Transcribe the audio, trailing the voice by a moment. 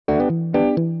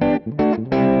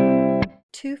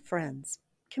two friends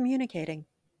communicating,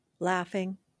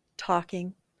 laughing,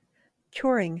 talking,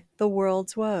 curing the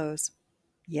world's woes.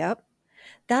 Yep,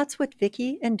 that's what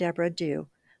Vicky and Deborah do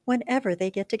whenever they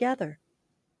get together.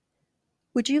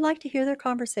 Would you like to hear their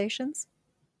conversations?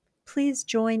 Please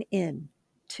join in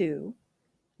to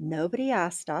Nobody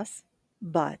Asked Us,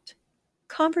 but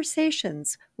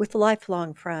Conversations with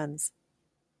Lifelong Friends.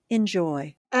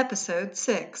 Enjoy. Episode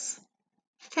 6,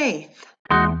 Faith.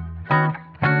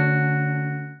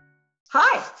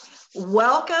 Hi,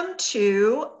 welcome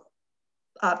to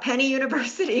Penny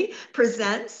University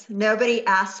presents Nobody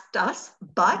Asked Us,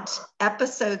 but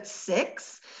Episode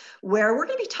 6, where we're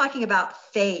going to be talking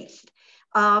about faith.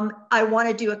 I want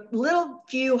to do a little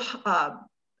few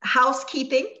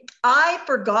housekeeping. I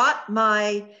forgot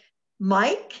my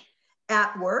mic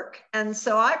at work, and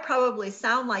so I probably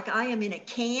sound like I am in a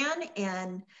can,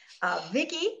 and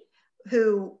Vicky,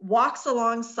 who walks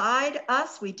alongside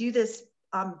us, we do this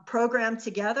program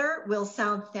together, will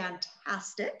sound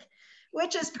fantastic,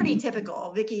 which is pretty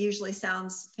typical. Vicky usually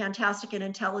sounds fantastic and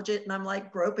intelligent, and I'm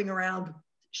like groping around,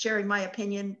 sharing my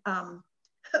opinion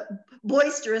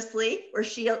boisterously, or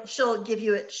she'll give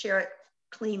you it, share it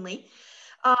cleanly.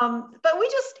 But we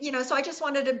just, so I just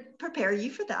wanted to prepare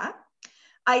you for that.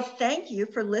 I thank you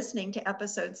for listening to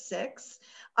episode 6.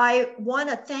 I want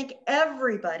to thank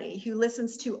everybody who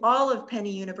listens to all of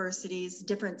Penny University's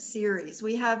different series.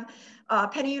 We have,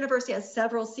 Penny University has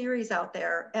several series out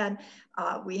there, and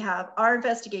we have Our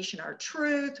Investigation, Our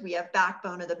Truth. We have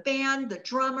Backbone of the Band, The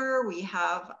Drummer. We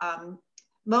have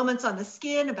Moments on the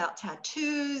Skin about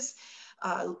tattoos.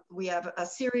 We have a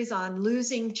series on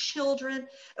losing children.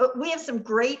 We have some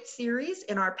great series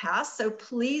in our past, so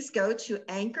please go to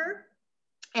Anchor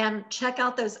and check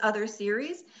out those other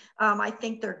series. I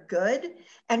think they're good.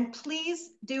 And please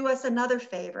do us another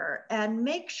favor and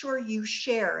make sure you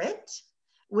share it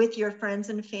with your friends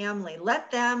and family.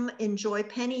 Let them enjoy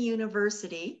Penny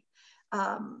University,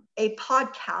 a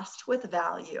podcast with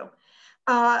value.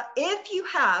 If you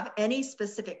have any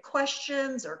specific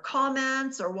questions or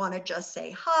comments, or want to just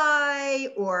say hi,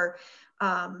 or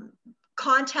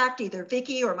contact either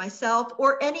Vicky or myself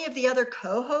or any of the other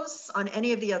co-hosts on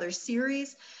any of the other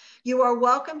series, you are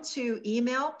welcome to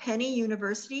email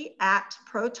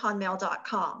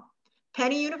pennyuniversity@protonmail.com.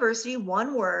 Penny University,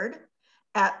 one word,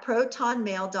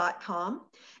 @protonmail.com.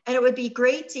 And it would be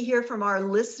great to hear from our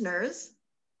listeners,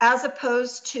 as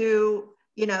opposed to,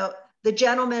 the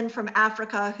gentleman from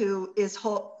Africa who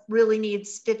really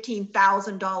needs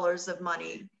 $15,000 of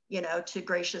money, to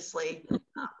graciously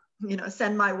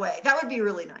send my way. That would be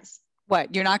really nice.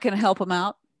 What, you're not going to help them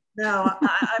out? No,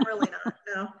 I'm really not,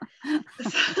 no.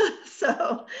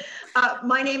 So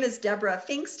my name is Deborah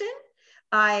Finkston.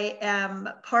 I am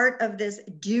part of this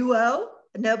duo,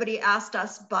 Nobody Asked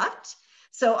Us But.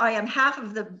 So I am half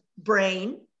of the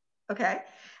brain, okay?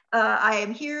 I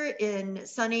am here in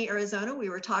sunny Arizona. We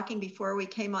were talking before we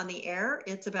came on the air.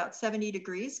 It's about 70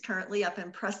 degrees currently up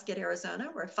in Prescott, Arizona.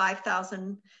 We're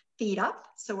 5,000 feet up,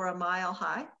 so we're a mile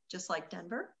high, just like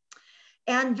Denver.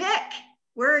 And Vic,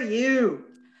 where are you?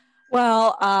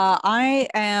 Well, I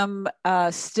am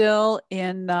still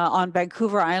on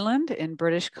Vancouver Island in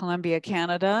British Columbia,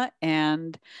 Canada.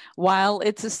 And while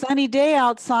it's a sunny day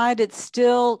outside, it's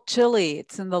still chilly.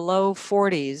 It's in the low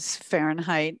 40s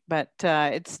Fahrenheit, but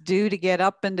it's due to get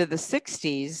up into the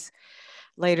 60s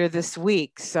later this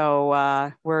week.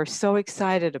 So we're so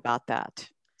excited about that.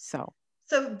 So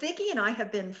Vicky and I have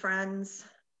been friends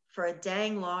for a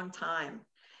dang long time.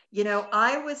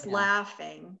 I was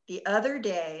laughing the other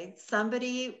day.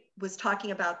 Somebody was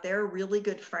talking about their really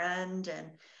good friend, and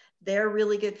their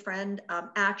really good friend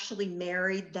actually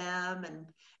married them. And,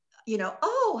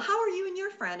 oh, how are you and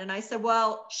your friend? And I said,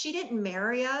 well, she didn't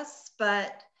marry us,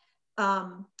 but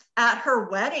at her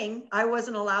wedding, I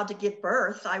wasn't allowed to give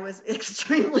birth. I was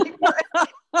extremely pregnant.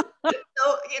 So,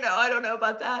 I don't know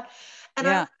about that. And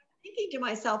I was thinking to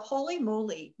myself, holy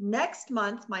moly, next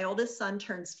month, my oldest son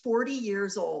turns 40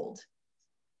 years old.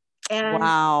 And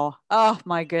wow. Oh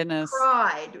my goodness.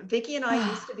 Cried. Vicky and I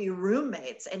used to be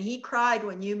roommates, and he cried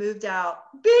when you moved out.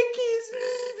 Vicky's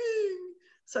leaving.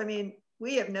 So,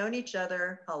 we have known each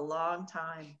other a long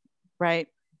time. Right.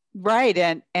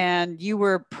 And you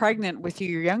were pregnant with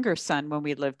your younger son when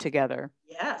we lived together.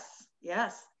 Yes.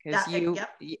 Yes.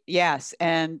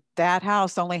 And that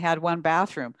house only had one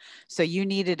bathroom. So you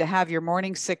needed to have your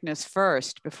morning sickness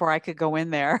first before I could go in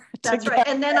there. That's right.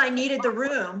 And then I needed the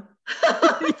room.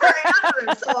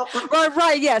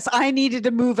 Right. Yes. I needed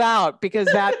to move out because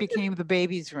that became the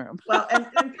baby's room. Well, and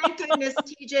thank goodness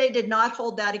TJ did not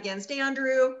hold that against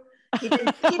Andrew. He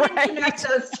didn't connect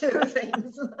those two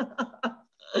things.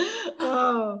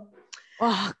 Oh.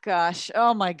 Oh gosh.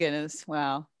 Oh my goodness.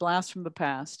 Wow. Blast from the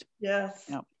past. Yes.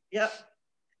 Yep. Yep.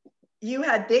 You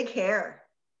had big hair.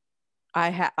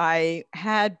 I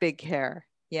had big hair.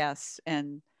 Yes.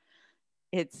 And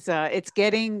it's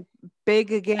getting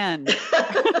big again.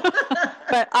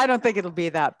 But I don't think it'll be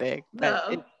that big. But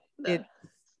No.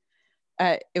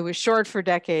 it was short for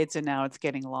decades and now it's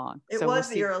getting long. It so was we'll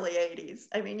the see. early 80s.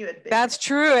 I mean, you had big That's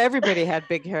hair. true. Everybody had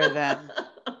big hair then.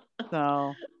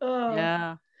 So Oh.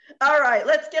 yeah. All right,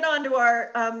 let's get on to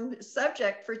our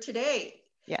subject for today.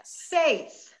 Yes.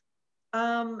 Faith.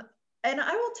 And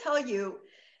I will tell you,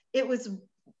 it was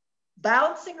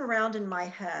bouncing around in my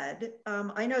head.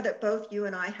 I know that both you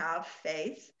and I have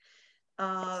faith,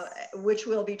 which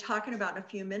we'll be talking about in a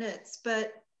few minutes.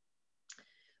 But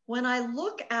when I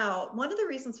look out, one of the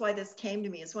reasons why this came to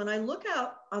me is when I look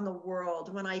out on the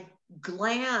world, when I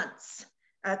glance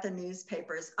at the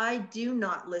newspapers, I do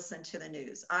not listen to the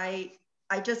news. I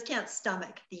just can't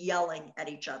stomach the yelling at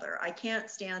each other. I can't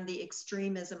stand the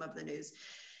extremism of the news.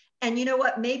 And you know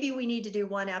what? Maybe we need to do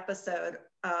one episode.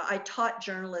 I taught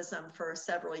journalism for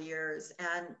several years,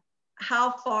 and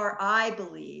how far I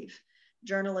believe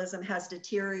journalism has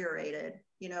deteriorated.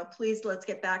 You know, please let's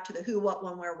get back to the who, what,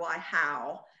 when, where, why,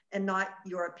 how, and not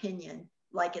your opinion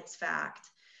like it's fact.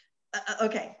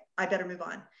 Okay, I better move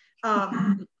on.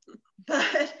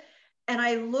 And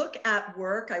I look at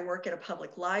work, I work at a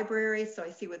public library, so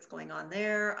I see what's going on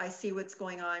there. I see what's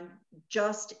going on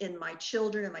just in my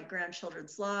children and my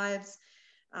grandchildren's lives.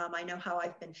 I know how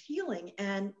I've been feeling.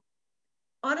 And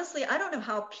honestly, I don't know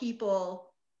how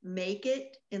people make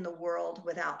it in the world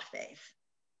without faith.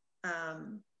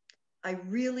 I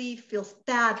really feel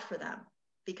bad for them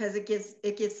because it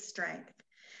gives strength.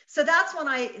 So that's when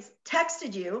I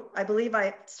texted you. I believe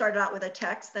I started out with a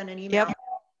text, then an email.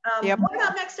 Yep. What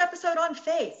about next episode on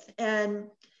faith? And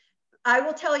I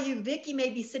will tell you, Vicki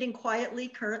may be sitting quietly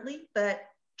currently, but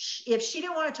if she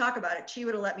didn't want to talk about it, she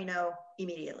would have let me know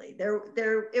immediately.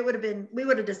 It would have been, we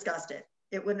would have discussed it.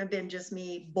 It wouldn't have been just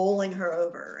me bowling her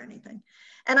over or anything.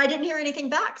 And I didn't hear anything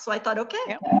back. So I thought,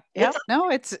 okay. Yep.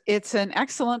 No, it's an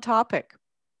excellent topic.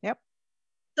 Yep.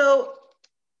 So,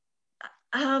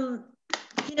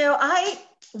 you know, I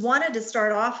wanted to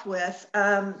start off with,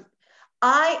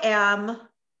 I am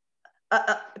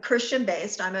Christian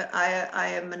based. I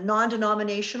am a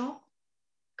non-denominational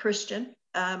Christian.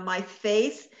 My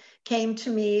faith came to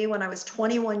me when I was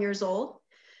 21 years old.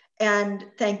 And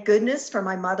thank goodness for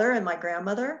my mother and my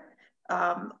grandmother.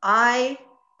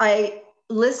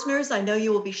 Listeners, I know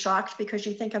you will be shocked because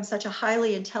you think I'm such a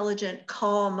highly intelligent,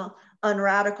 calm,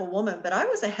 unradical woman, but I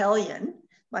was a hellion,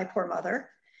 my poor mother.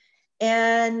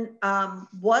 And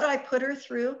what I put her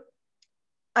through,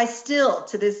 I still,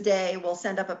 to this day, will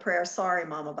send up a prayer, sorry,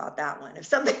 Mom, about that one, if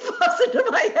something pops into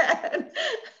my head.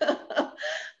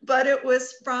 But it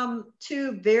was from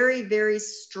two very, very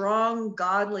strong,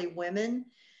 godly women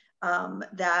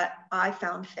that I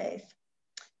found faith.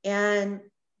 And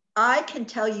I can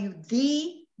tell you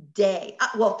the day,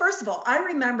 well, first of all, I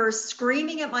remember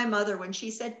screaming at my mother when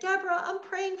she said, Deborah, I'm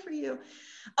praying for you.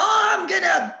 Oh, I'm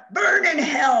gonna burn in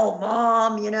hell,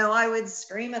 Mom. You know, I would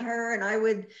scream at her and I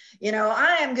would, you know,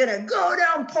 I am gonna go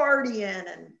down partying.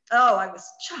 And oh, I was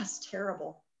just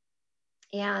terrible.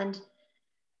 And,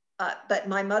 but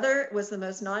my mother was the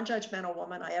most non-judgmental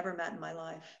woman I ever met in my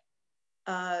life.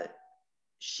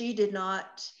 She did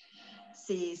not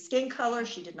see skin color.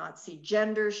 She did not see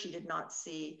gender. She did not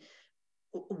see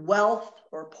wealth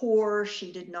or poor.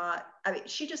 She did not, I mean,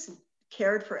 she just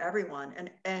cared for everyone,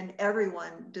 and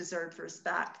everyone deserved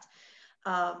respect.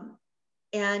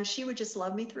 And she would just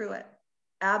love me through it.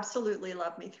 Absolutely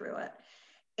love me through it.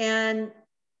 And,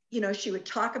 you know, she would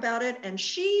talk about it, and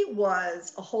she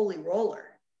was a holy roller,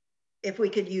 if we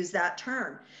could use that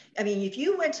term. I mean, if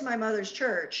you went to my mother's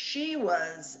church, she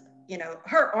was, you know,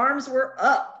 her arms were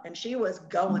up and she was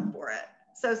going for it.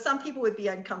 So some people would be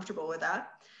uncomfortable with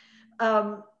that.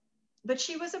 But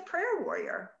she was a prayer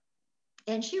warrior.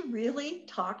 And she really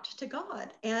talked to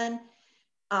God. And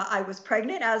I was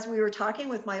pregnant, as we were talking,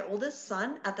 with my oldest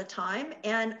son at the time.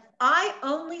 And I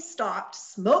only stopped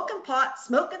smoking pot,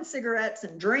 smoking cigarettes,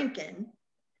 and drinking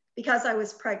because I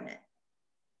was pregnant.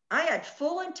 I had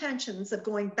full intentions of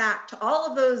going back to all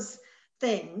of those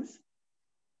things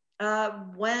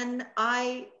when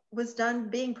I was done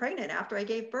being pregnant after I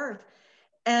gave birth.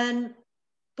 And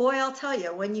boy, I'll tell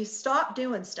you, when you stop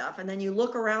doing stuff and then you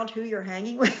look around who you're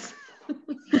hanging with,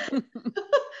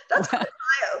 that's an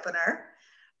eye opener.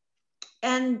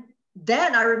 And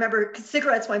then I remember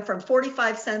cigarettes went from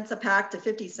 45 cents a pack to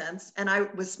 50 cents. And I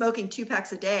was smoking 2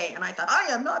 packs a day. And I thought, I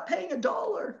am not paying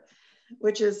 $1,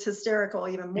 which is hysterical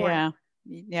even more.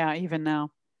 Yeah, even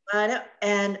now. I know.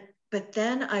 But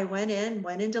then I went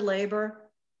into labor,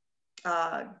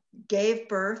 uh, gave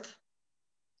birth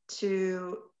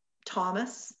to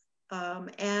Thomas,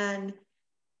 and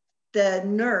the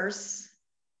nurse,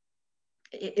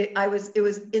 it was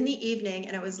in the evening,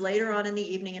 and it was later on in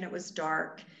the evening, and it was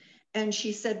dark. And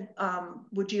she said,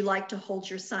 would you like to hold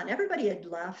your son? Everybody had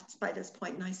left by this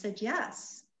point, and I said,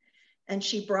 yes. And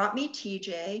she brought me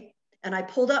TJ, and I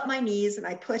pulled up my knees and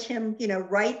I put him,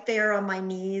 right there on my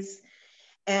knees.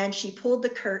 And she pulled the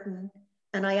curtain,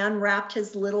 and I unwrapped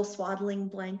his little swaddling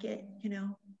blanket,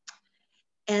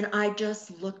 and I just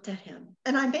looked at him,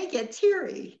 and I may get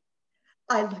teary.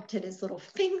 I looked at his little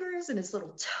fingers and his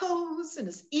little toes and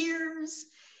his ears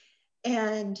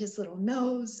and his little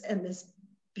nose and this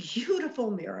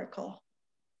beautiful miracle.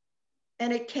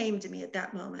 And it came to me at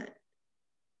that moment.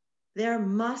 There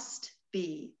must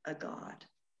be a God.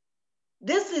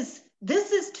 This is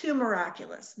too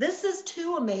miraculous. This is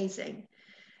too amazing.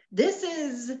 This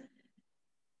is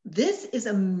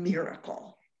a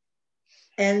miracle.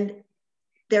 And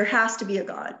there has to be a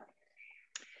God.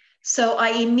 So I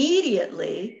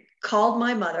immediately called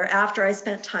my mother after I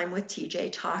spent time with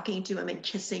TJ, talking to him and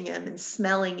kissing him and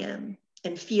smelling him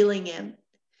and feeling him.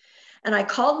 And I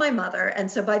called my mother. And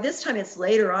so by this time it's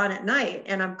later on at night,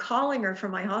 and I'm calling her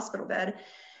from my hospital bed.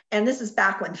 And this is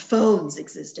back when phones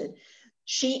existed.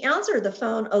 She answered the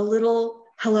phone a little,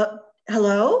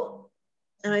 hello?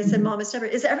 And I said, Mom,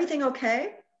 is everything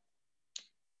okay?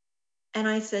 And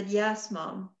I said, yes,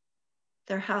 Mom,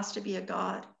 there has to be a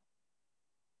God.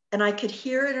 And I could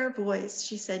hear in her voice,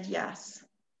 she said, yes.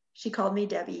 She called me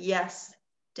Debbie. Yes,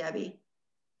 Debbie,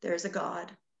 there's a God.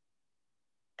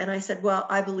 And I said, well,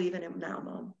 I believe in him now,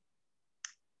 Mom.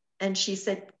 And she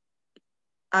said,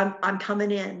 I'm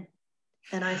coming in.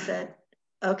 And I said,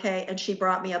 okay. And she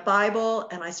brought me a Bible,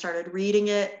 and I started reading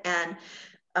it. And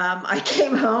I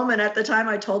came home, and at the time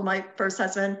I told my first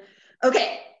husband,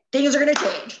 okay, things are going to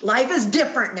change. Life is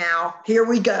different now. Here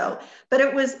we go. But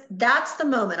that's the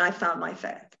moment I found my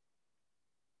faith.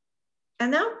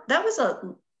 And that was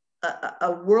a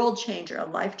world changer, a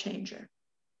life changer.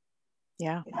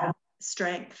 Yeah.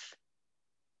 Strength.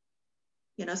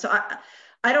 So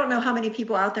I don't know how many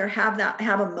people out there have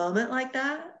a moment like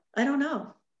that. I don't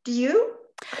know. Do you?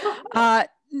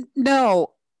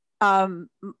 No.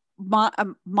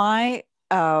 My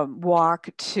walk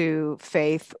to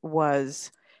faith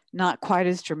was not quite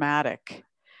as dramatic.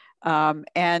 And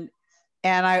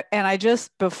I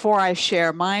just, before I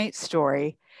share my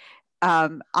story,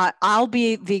 I'll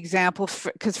be the example,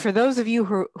 because for those of you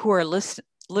who are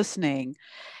listening,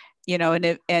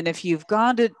 and if you've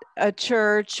gone to a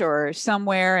church or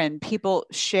somewhere and people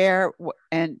share,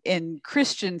 and in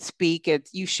Christian speak,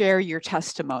 you share your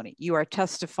testimony. You are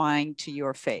testifying to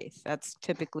your faith. That's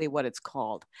typically what it's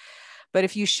called. But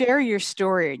if you share your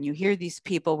story and you hear these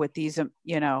people with these,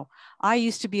 I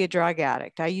used to be a drug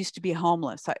addict. I used to be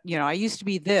homeless. I used to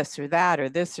be this or that or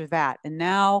this or that. And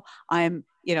now I'm,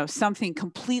 something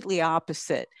completely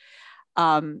opposite.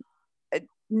 You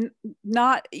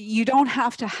don't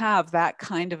have to have that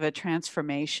kind of a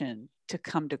transformation to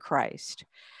come to Christ.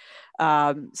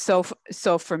 So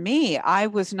for me, I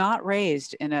was not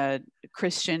raised in a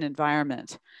Christian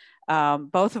environment.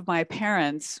 Both of my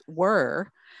parents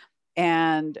were.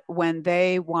 And when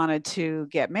they wanted to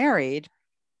get married,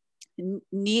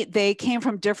 they came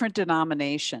from different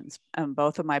denominations.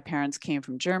 Both of my parents came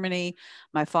from Germany.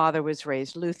 My father was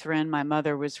raised Lutheran. My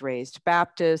mother was raised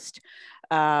Baptist.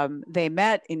 They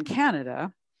met in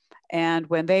Canada. And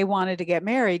when they wanted to get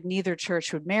married, neither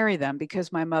church would marry them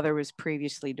because my mother was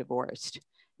previously divorced.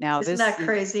 Now, isn't that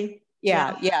crazy?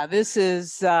 Yeah. This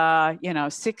is,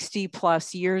 60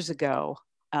 plus years ago,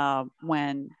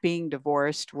 when being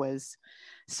divorced was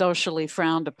socially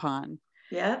frowned upon.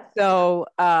 Yeah. So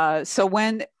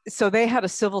they had a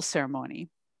civil ceremony,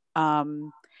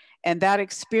 and that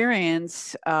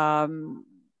experience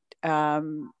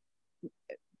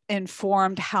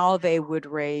informed how they would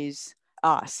raise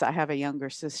us. I have a younger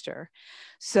sister,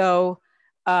 so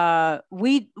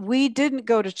we didn't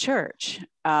go to church.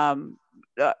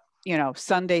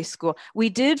 Sunday school we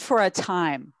did for a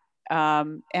time,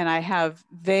 and I have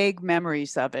vague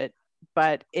memories of it,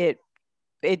 but it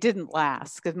didn't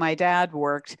last because my dad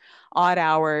worked odd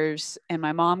hours and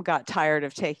my mom got tired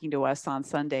of taking to us on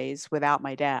Sundays without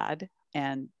my dad,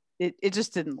 and it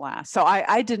just didn't last. So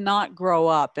I did not grow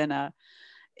up in a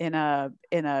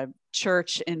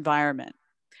church environment,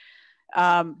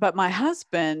 but my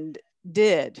husband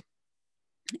did.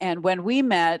 And when we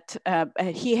met,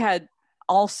 he had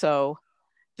also,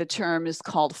 the term is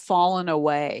called fallen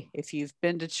away. If you've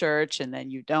been to church and then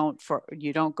you don't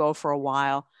go for a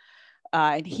while,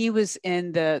 and he was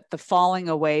in the falling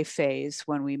away phase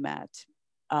when we met.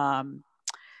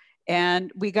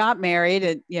 And we got married,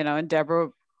 and, and Deborah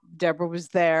was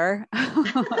there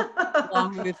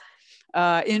along with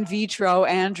in vitro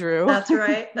Andrew. That's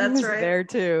right. He was there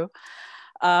too.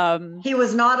 He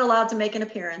was not allowed to make an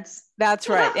appearance. That's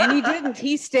right. And he didn't.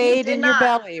 He stayed in your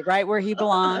belly, right where he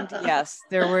belonged. Yes,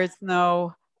 there was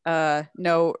no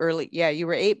early. Yeah, you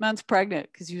were 8 months pregnant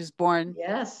because he was born.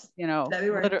 Yes.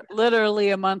 Literally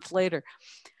a month later.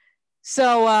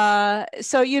 So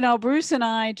Bruce and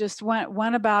I just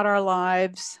went about our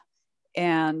lives,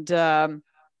 and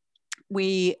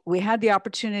we had the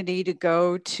opportunity to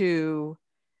go to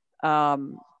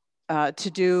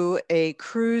do a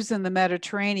cruise in the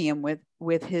Mediterranean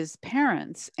with his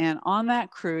parents. And on that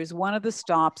cruise, one of the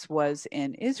stops was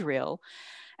in Israel.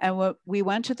 And we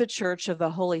went to the Church of the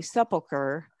Holy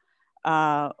Sepulchre,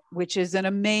 which is an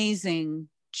amazing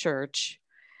church.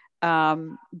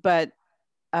 But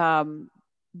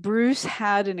Bruce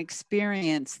had an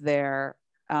experience there.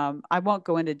 I won't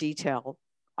go into detail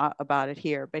about it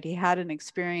here, but he had an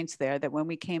experience there that when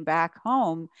we came back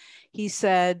home, he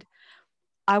said,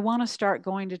 I want to start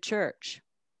going to church.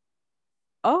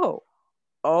 Oh,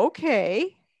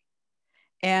 okay.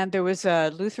 And there was a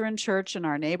Lutheran church in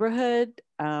our neighborhood.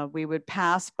 We would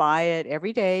pass by it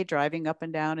every day, driving up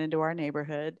and down into our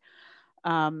neighborhood.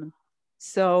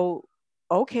 So,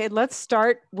 okay, let's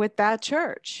start with that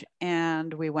church.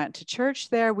 And we went to church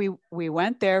there. We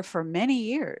went there for many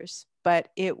years, but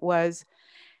it was,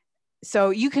 so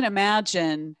you can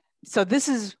imagine, so this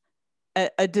is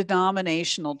a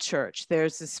denominational church.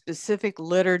 There's a specific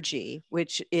liturgy,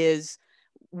 which is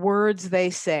words they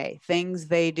say, things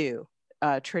they do,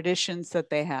 traditions that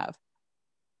they have.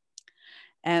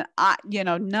 And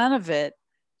none of it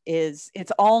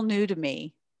it's all new to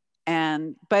me.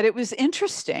 But it was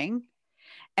interesting.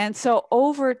 And so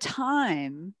over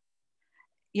time,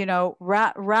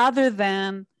 rather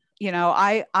than,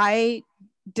 I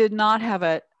did not have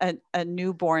a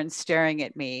newborn staring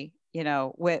at me,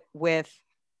 with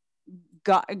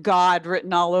God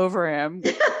written all over him,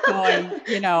 going,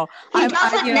 No,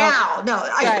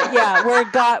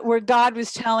 where God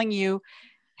was telling you,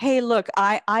 hey, look,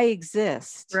 I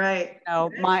exist. Right.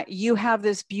 You have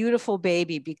this beautiful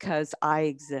baby because I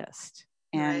exist.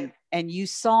 And you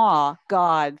saw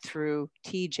God through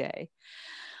TJ.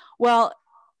 Well,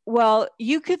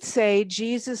 you could say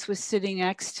Jesus was sitting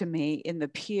next to me in the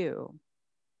pew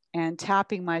and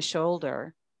tapping my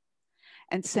shoulder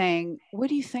and saying, what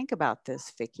do you think about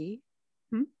this, Vicki?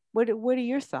 What are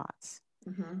your thoughts?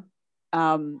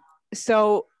 Mm-hmm.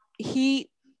 So he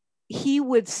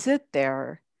would sit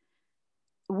there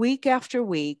week after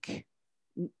week,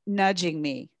 nudging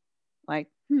me like,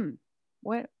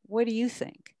 what do you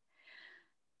think?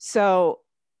 So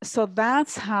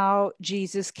that's how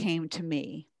Jesus came to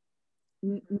me,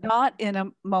 not in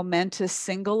a momentous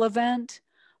single event,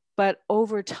 but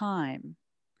over time.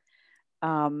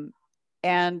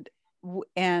 And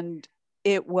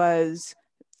it was,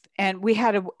 and we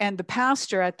had and the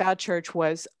pastor at that church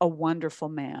was a wonderful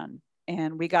man.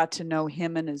 And we got to know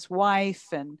him and his wife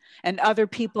and other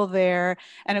people there.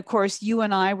 And of course, you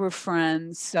and I were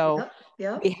friends. So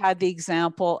yep. We had the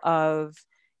example of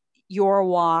your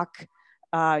walk,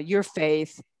 your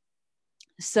faith.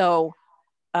 So,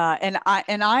 and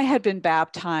I had been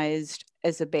baptized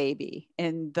as a baby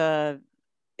in the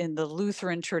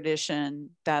Lutheran tradition.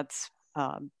 That's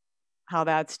how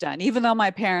that's done. Even though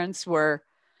my parents were,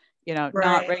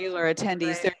 not regular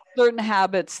attendees, there are certain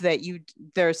habits that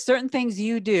there are certain things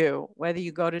you do, whether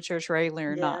you go to church regularly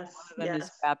or not. One of them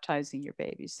is baptizing your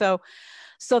baby. So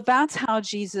that's how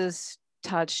Jesus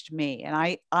touched me. And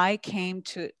I came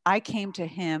to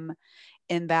him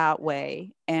in that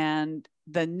way. And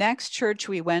the next church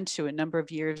we went to a number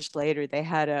of years later, they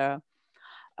had a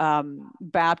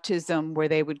baptism where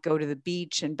they would go to the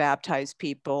beach and baptize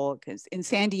people, because in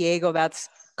San Diego, that's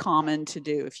common to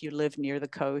do. If you live near the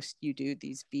coast, you do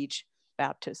these beach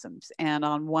baptisms. And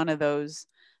on one of those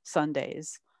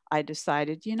Sundays, I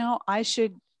decided, I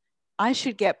should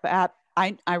get baptized.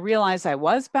 I realized I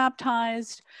was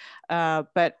baptized,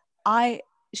 but I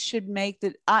should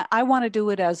I want to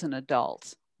do it as an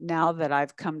adult now that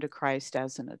I've come to Christ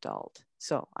as an adult.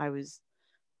 So I was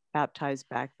baptized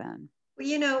back then.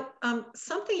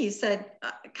 Something you said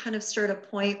kind of stirred a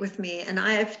point with me, and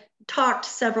I've talked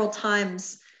several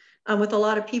times with a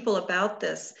lot of people about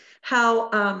this, how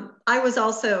I was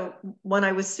also, when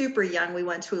I was super young, we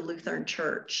went to a Lutheran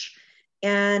church,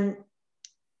 and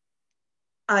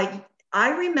I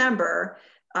remember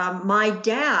my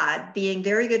dad being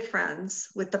very good friends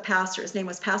with the pastor. His name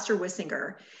was Pastor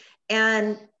Wissinger,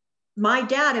 and my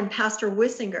dad and Pastor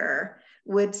Wissinger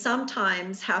would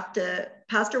sometimes have to,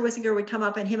 Pastor Wissinger would come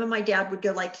up and him and my dad would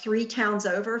go like 3 towns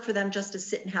over for them just to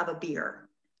sit and have a beer.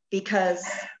 Because,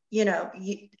 you know,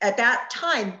 at that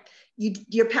time,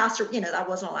 your pastor, you know, that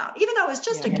wasn't allowed, even though it was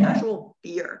just a casual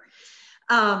beer.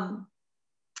 And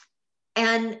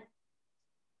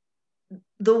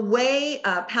the way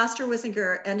Pastor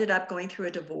Wissinger ended up going through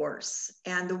a divorce,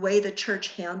 and the way the church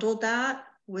handled that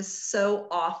was so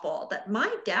awful that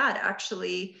my dad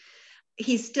actually,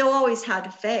 he still always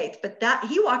had faith, but that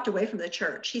he walked away from the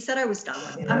church. He said, I was done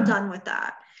with it. I'm done with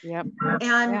that. Yep.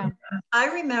 And I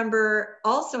remember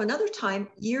also another time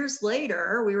years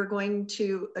later, we were going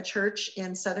to a church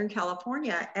in Southern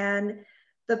California, and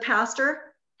the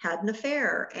pastor had an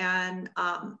affair, and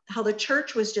how the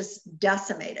church was just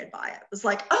decimated by it. It was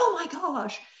like, oh my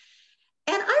gosh.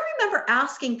 And I remember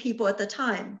asking people at the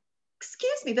time,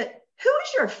 excuse me, but who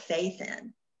is your faith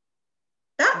in?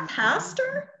 That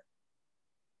pastor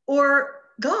or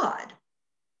God?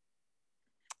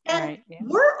 And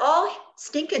we're all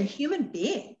stinking human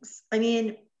beings. I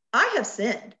mean, I have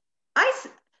sinned. I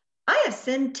have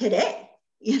sinned today,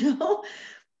 you know?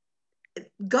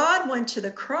 God went to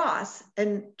the cross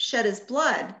and shed his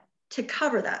blood to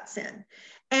cover that sin.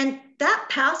 And that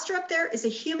pastor up there is a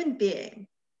human being,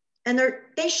 and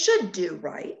they should do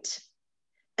right.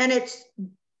 And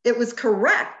it was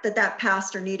correct that that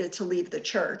pastor needed to leave the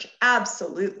church.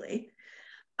 Absolutely.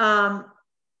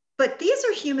 But these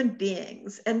are human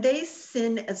beings, and they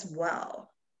sin as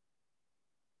well.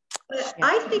 But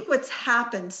I think what's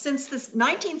happened since the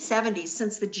 1970s,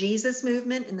 since the Jesus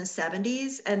movement in the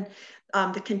 70s, and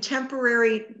the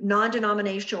contemporary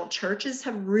non-denominational churches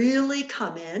have really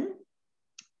come in.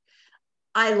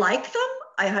 I like them.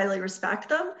 I highly respect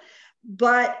them.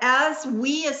 But as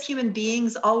we as human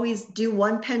beings always do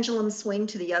one pendulum swing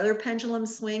to the other pendulum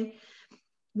swing,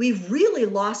 we've really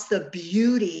lost the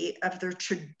beauty of the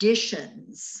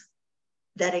traditions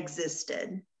that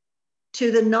existed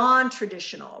to the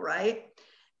non-traditional, right?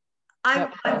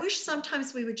 I wish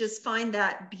sometimes we would just find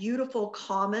that beautiful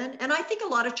common, and I think a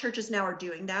lot of churches now are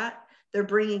doing that. They're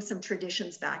bringing some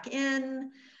traditions back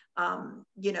in,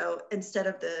 you know, instead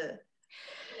of the,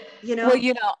 you know. Well,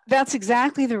 you know, that's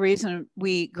exactly the reason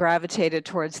we gravitated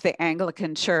towards the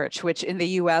Anglican Church, which in the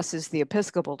US is the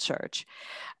Episcopal Church.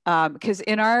 Because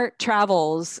in our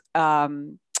travels,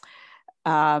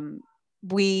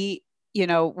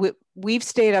 we've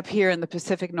stayed up here in the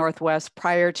Pacific Northwest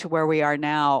prior to where we are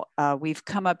now. We've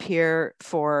come up here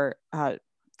for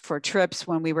trips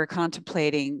when we were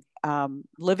contemplating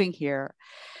living here.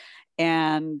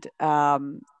 And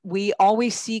we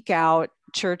always seek out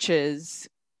churches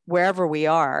wherever we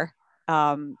are.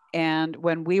 And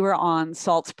when we were on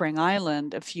Salt Spring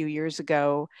Island a few years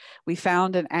ago, we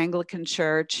found an Anglican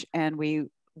church, and we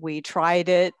tried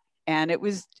it, and it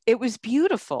was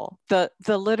beautiful. The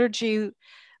liturgy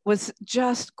was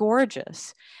just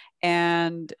gorgeous.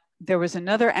 And there was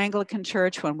another Anglican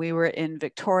church when we were in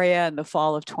Victoria in the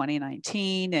fall of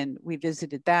 2019, and we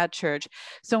visited that church.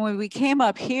 So when we came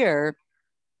up here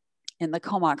in the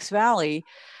Comox Valley,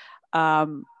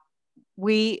 all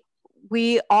we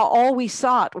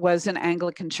sought was an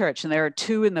Anglican church, and there are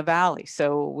 2 in the valley.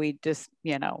 So we just,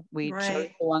 you know, we chose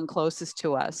the one closest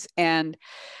to us. And,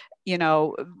 you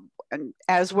know,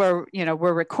 as we're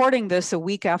recording this a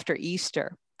week after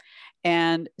Easter.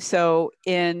 And so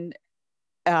in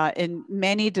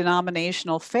many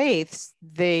denominational faiths,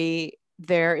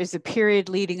 there is a period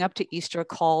leading up to Easter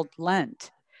called Lent.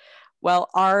 Well,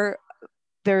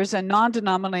 there's a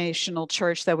non-denominational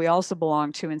church that we also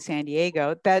belong to in San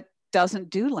Diego that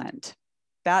doesn't do Lent.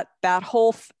 That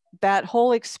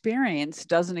whole experience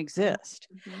doesn't exist.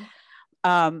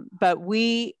 Mm-hmm. But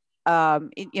we,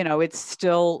 you know, it's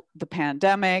still the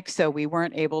pandemic, so we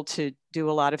weren't able to do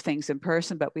a lot of things in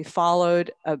person, but we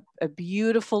followed a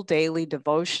beautiful daily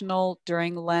devotional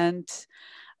during Lent.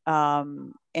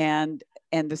 And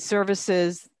the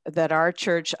services that our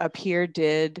church up here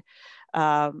did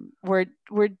were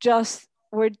just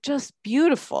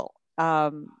beautiful.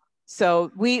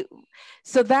 So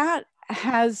that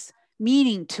has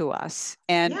meaning to us.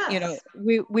 And, you know,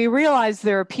 we realize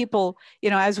there are people, you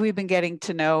know, as we've been getting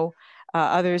to know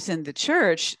others in the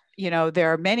church, you know,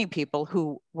 there are many people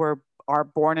who are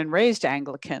born and raised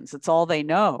Anglicans. It's all they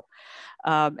know.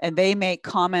 And they make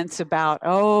comments about,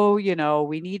 oh, you know,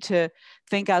 we need to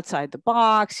think outside the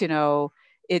box. You know,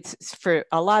 it's for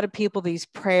a lot of people, these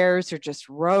prayers are just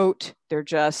rote. They're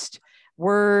just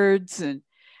words. And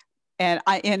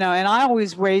I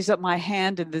always raise up my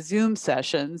hand in the Zoom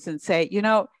sessions and say, you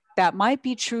know, that might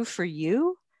be true for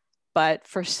you, but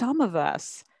for some of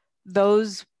us,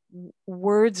 those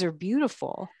words are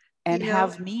beautiful and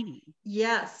have meaning.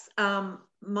 Yes.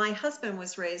 My husband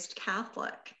was raised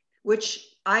Catholic, which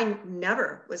I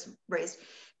never was raised.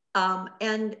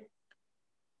 And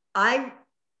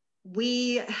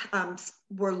we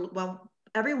were, well,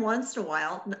 every once in a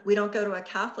while, we don't go to a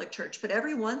Catholic church, but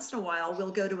every once in a while,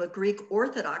 we'll go to a Greek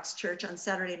Orthodox church on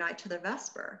Saturday night to the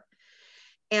Vesper.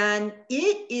 And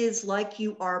it is like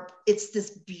it's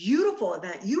this beautiful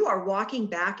event. You are walking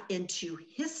back into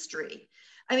history.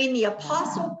 I mean, the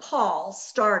Apostle Paul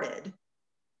started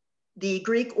the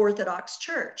Greek Orthodox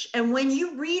Church. And when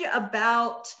you read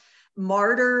about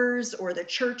martyrs or the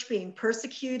church being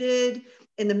persecuted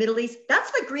in the Middle East,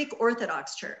 that's the Greek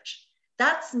Orthodox Church.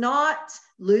 That's not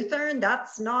Lutheran,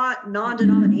 that's not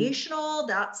non-denominational,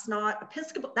 that's not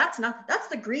Episcopal, that's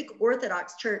the Greek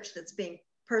Orthodox Church that's being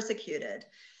persecuted.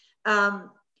 But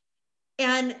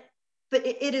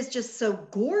it is just so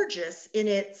gorgeous in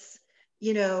its,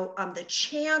 the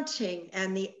chanting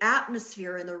and the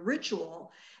atmosphere and the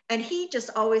ritual. And he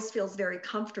just always feels very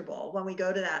comfortable when we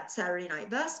go to that Saturday night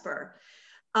Vesper.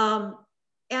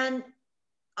 And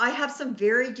I have some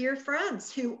very dear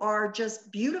friends who are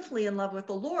just beautifully in love with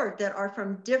the Lord that are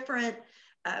from different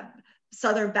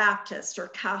Southern Baptist or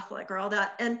Catholic or all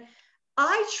that. And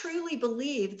I truly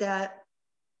believe that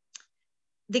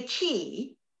the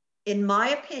key, in my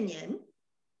opinion,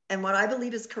 and what I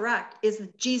believe is correct, is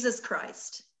Jesus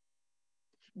Christ.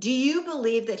 Do you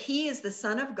believe that he is the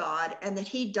Son of God and that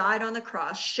he died on the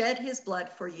cross, shed his blood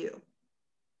for you?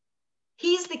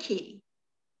 He's the key.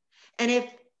 And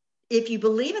if you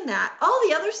believe in that, all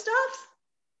the other stuff,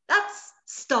 that's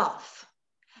stuff.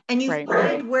 And you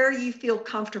find where you feel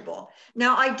comfortable.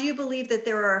 Now, I do believe that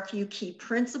there are a few key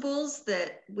principles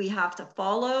that we have to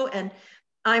follow. And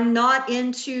I'm not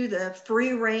into the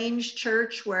free range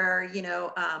church where,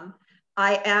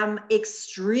 I am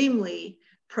extremely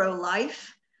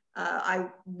pro-life. I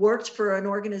worked for an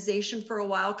organization for a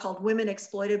while called Women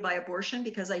Exploited by Abortion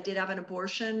because I did have an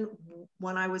abortion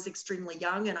when I was extremely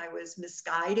young and I was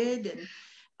misguided. And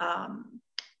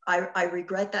I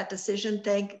regret that decision.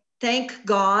 Thank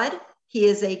God. He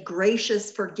is a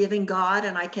gracious, forgiving God.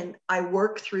 And I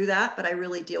work through that, but I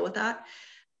really deal with that.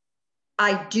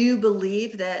 I do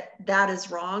believe that is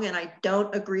wrong. And I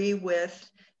don't agree with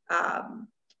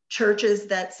churches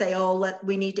that say, oh,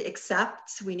 we need to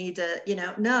accept, we need to,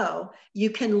 no, you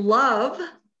can love,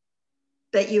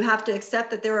 but you have to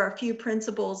accept that there are a few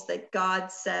principles that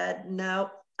God said, no,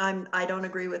 I don't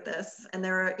agree with this. And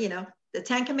there are, the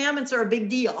 10 Commandments are a big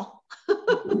deal.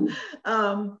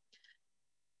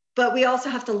 But we also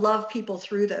have to love people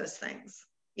through those things.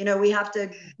 We have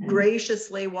to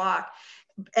graciously walk.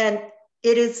 And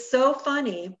it is so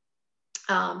funny.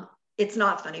 It's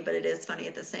not funny, but it is funny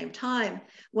at the same time.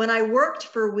 When I worked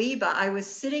for WEBA, I was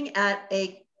sitting at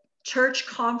a church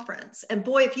conference. And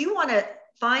boy, if you want to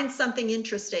find something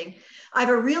interesting, I have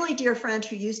a really dear friend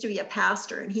who used to be a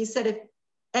pastor. And he said, if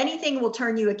anything will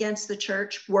turn you against the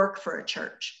church, work for a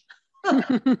church. He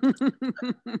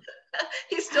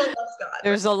still loves God.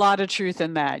 There's a lot of truth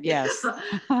in that. Yes.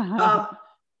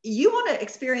 You want to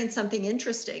experience something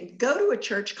interesting, go to a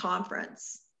church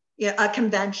conference, a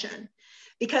convention.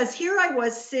 Because here I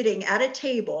was sitting at a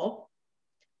table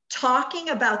talking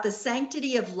about the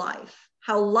sanctity of life,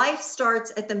 how life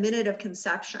starts at the minute of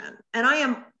conception. And I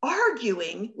am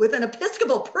arguing with an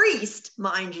Episcopal priest,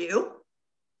 mind you,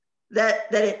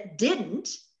 that it didn't.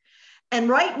 And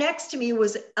right next to me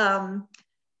was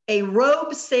a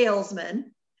robe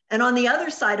salesman. And on the other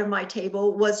side of my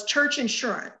table was church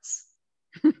insurance.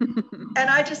 And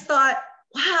I just thought,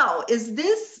 wow, is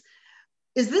this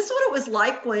what it was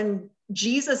like when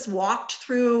Jesus walked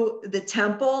through the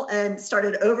temple and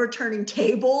started overturning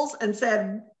tables and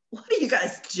said, what are you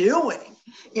guys doing?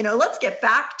 Let's get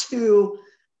back to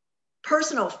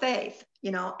personal faith,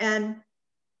 and,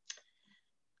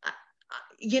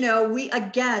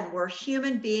 we're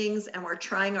human beings and we're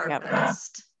trying our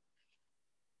best.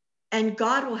 And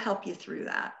God will help you through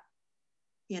that,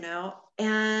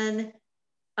 and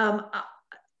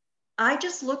I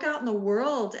just look out in the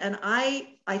world and I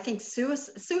think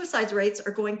suicide rates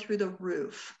are going through the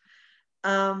roof.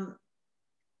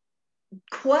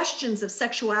 Questions of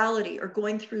sexuality are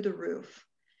going through the roof.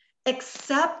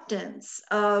 Acceptance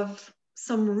of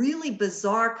some really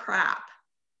bizarre crap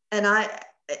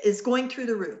is going through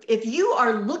the roof. If you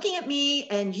are looking at me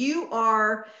and you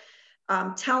are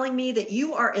telling me that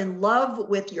you are in love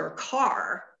with your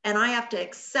car, and I have to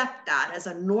accept that as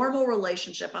a normal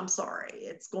relationship, I'm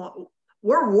sorry.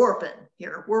 We're warping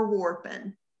here. We're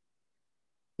warping.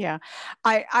 Yeah.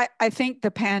 I think the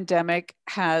pandemic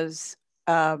has,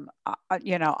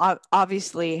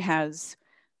 obviously has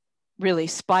really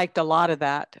spiked a lot of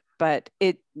that. But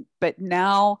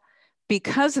now,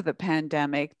 because of the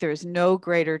pandemic, there's no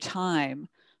greater time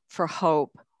for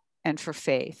hope and for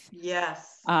faith.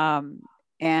 Yes. And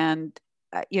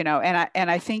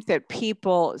I think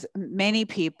that many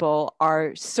people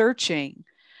are searching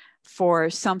for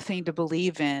something to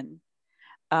believe in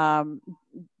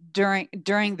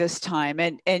during this time.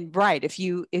 And right, if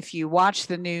you watch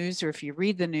the news or if you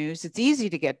read the news, it's easy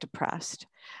to get depressed,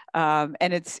 and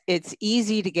it's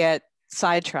easy to get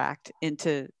sidetracked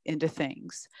into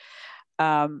things.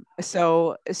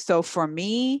 So for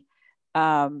me,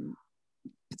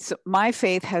 so my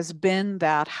faith has been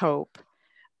that hope,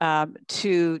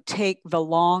 to take the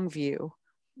long view,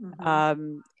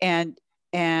 and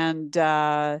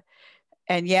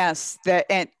yes,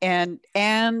 and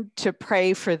to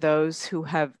pray for those who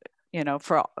have,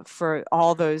 for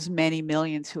all those many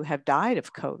millions who have died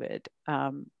of COVID.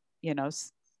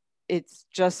 It's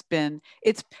just been,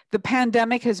 the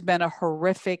pandemic has been a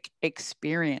horrific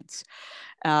experience,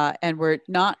 and we're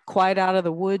not quite out of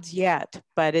the woods yet,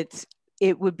 but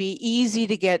it would be easy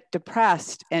to get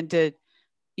depressed and to,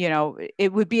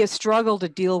 it would be a struggle to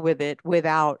deal with it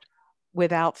without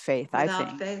faith.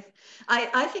 Without faith.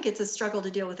 I think it's a struggle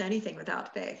to deal with anything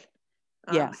without faith.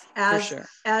 Yes, for sure.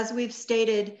 As we've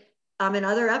stated in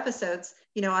other episodes,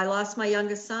 I lost my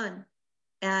youngest son,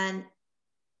 and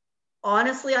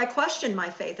honestly, I questioned my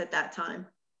faith at that time.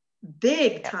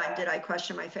 Big time did I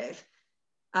question my faith.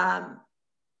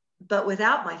 But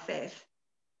without my faith,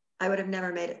 I would have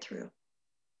never made it through.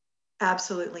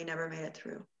 Absolutely never made it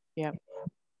through. Yeah.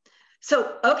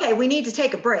 So, okay, we need to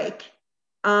take a break.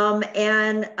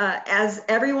 As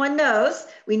everyone knows,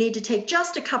 we need to take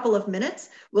just a couple of minutes.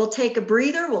 We'll take a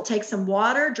breather, we'll take some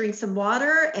water, drink some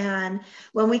water. And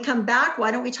when we come back,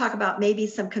 why don't we talk about maybe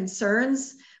some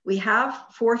concerns we have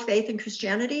for faith and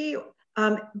Christianity?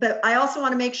 But I also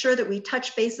want to make sure that we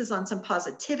touch bases on some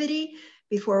positivity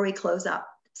before we close up.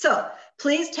 So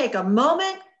please take a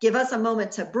moment, give us a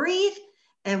moment to breathe,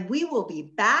 and we will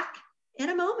be back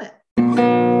in a moment.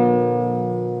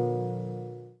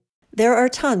 There are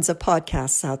tons of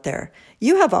podcasts out there.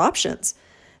 You have options.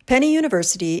 Penny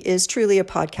University is truly a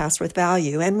podcast with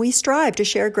value, and we strive to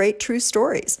share great true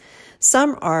stories.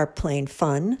 Some are plain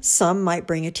fun, some might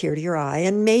bring a tear to your eye,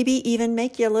 and maybe even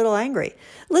make you a little angry.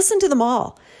 Listen to them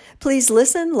all. Please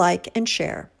listen, like, and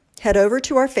share. Head over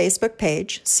to our Facebook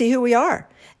page, see who we are.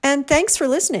 And thanks for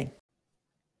listening.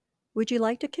 Would you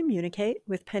like to communicate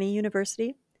with Penny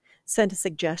University? Send a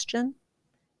suggestion?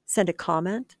 Send a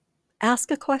comment?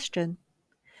 Ask a question?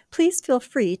 Please feel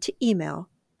free to email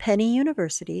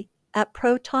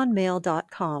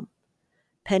pennyuniversity@protonmail.com.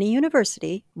 Penny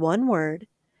University, one word,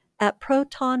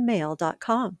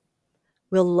 @protonmail.com.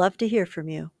 We'll love to hear from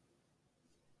you.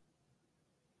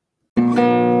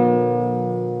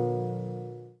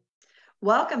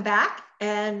 Welcome back.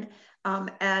 And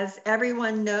as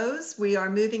everyone knows, we are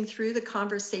moving through the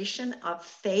conversation of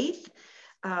faith.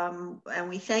 And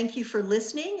we thank you for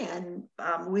listening, and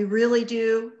we really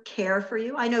do care for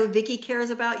you. I know Vicki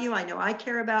cares about you. I know I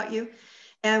care about you,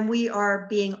 and we are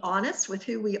being honest with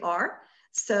who we are.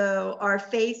 So our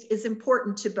faith is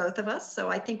important to both of us. So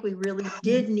I think we really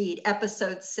did need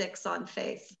episode 6 on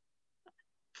faith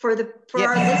for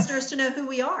our listeners to know who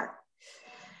we are.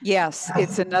 Yes,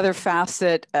 it's another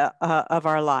facet of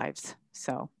our lives.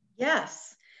 So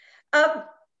yes,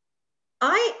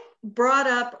 I brought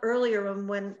up earlier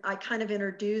when I kind of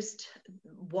introduced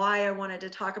why I wanted to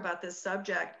talk about this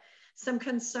subject, some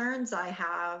concerns I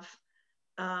have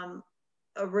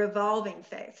revolving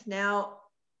faith. Now,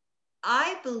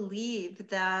 I believe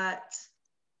that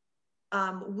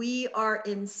we are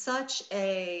in such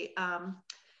a,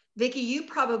 Vicki, you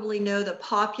probably know the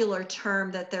popular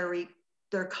term that they're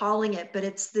calling it, but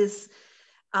it's this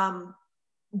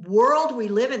world we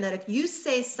live in that if you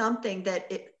say something that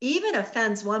it even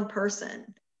offends one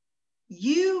person,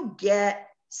 you get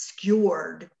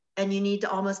skewered and you need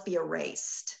to almost be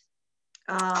erased.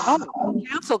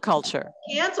 Cancel culture.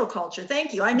 Cancel culture.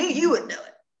 Thank you. I knew you would know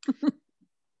it.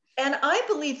 And I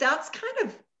believe that's kind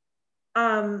of,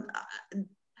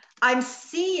 I'm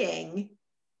seeing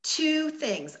two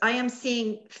things. I am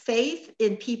seeing faith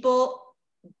in people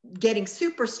getting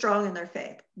super strong in their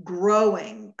faith,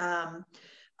 growing.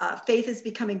 Faith is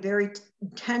becoming very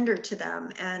tender to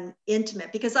them and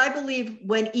intimate, because I believe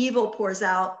when evil pours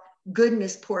out,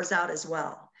 goodness pours out as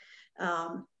well.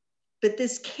 But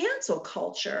this cancel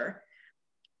culture,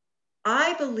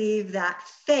 I believe that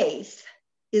faith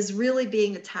is really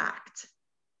being attacked.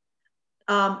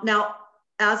 Now,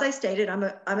 as I stated, I'm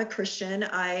a Christian.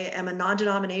 I am a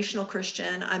non-denominational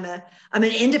Christian. I'm an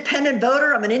independent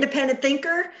voter. I'm an independent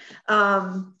thinker.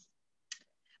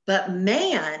 But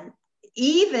man,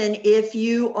 even if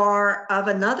you are of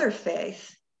another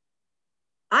faith,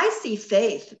 I see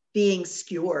faith being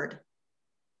skewered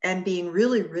and being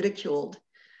really ridiculed.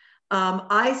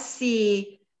 I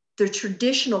see the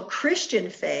traditional Christian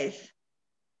faith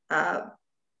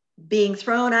being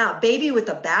thrown out, baby with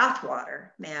the bathwater,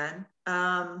 man.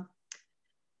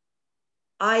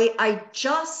 I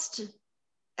just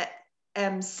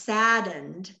am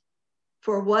saddened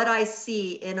for what I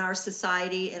see in our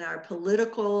society, in our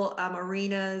political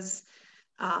arenas,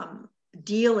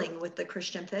 dealing with the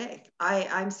Christian faith.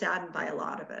 I'm saddened by a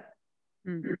lot of it.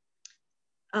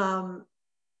 Mm-hmm.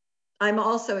 I'm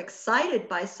also excited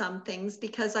by some things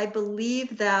because I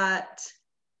believe that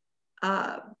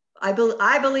I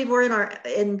believe we're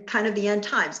in kind of the end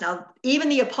times. Now, even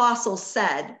the apostles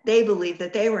said they believed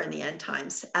that they were in the end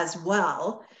times as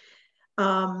well.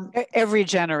 Every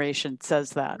generation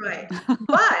says that. Right.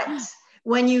 But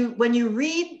when you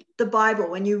read the Bible,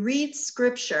 when you read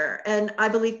scripture, and I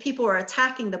believe people are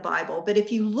attacking the Bible, but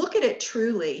if you look at it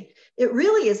truly, it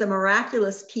really is a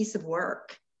miraculous piece of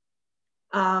work.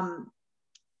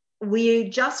 We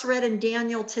just read in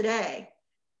Daniel today,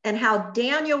 and how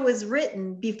Daniel was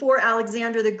written before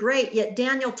Alexander the Great, yet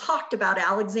Daniel talked about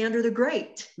Alexander the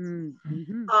Great,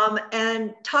 mm-hmm.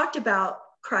 And talked about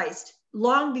Christ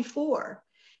long before.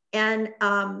 And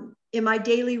in my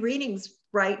daily readings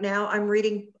right now, I'm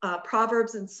reading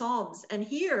Proverbs and Psalms. And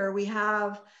here we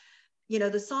have,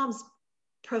 the Psalms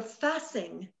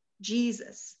professing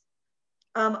Jesus.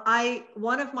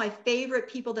 One of my favorite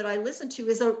people that I listen to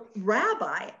is a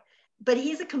rabbi, but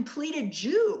he's a completed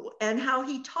Jew, and how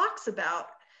he talks about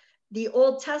the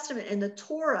Old Testament and the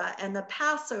Torah and the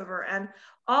Passover and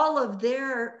all of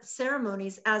their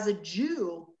ceremonies as a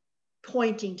Jew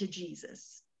pointing to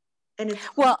Jesus. And it's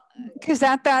because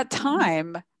at that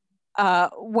time,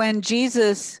 when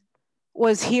Jesus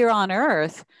was here on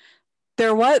earth,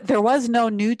 there was no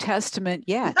New Testament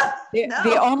yet. No.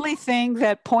 The only thing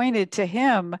that pointed to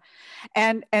him,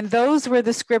 and those were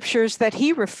the scriptures that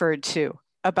he referred to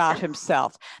about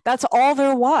himself. That's all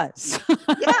there was.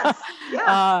 Yes.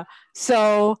 Yeah.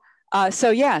 So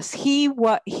yes, he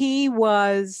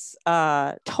was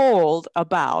told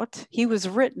about. He was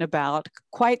written about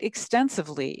quite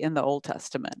extensively in the Old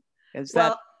Testament,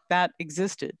 that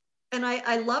existed. And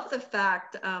I love the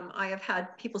fact I have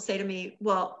had people say to me,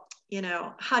 "Well,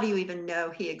 how do you even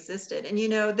know he existed?" And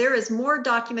there is more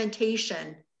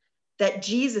documentation that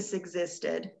Jesus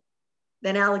existed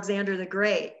than Alexander the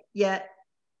Great. Yet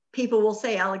people will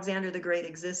say Alexander the Great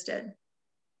existed,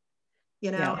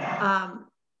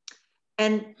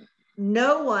 and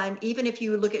no one, even if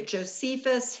you look at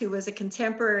Josephus, who was a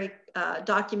contemporary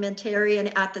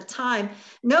documentarian at the time,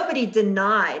 nobody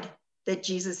denied that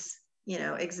Jesus,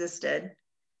 existed.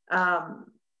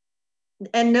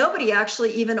 And nobody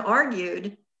actually even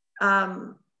argued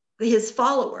his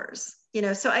followers,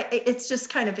 so it's just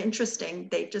kind of interesting.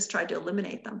 They just tried to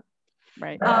eliminate them.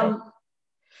 Right.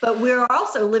 But we're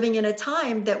also living in a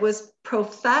time that was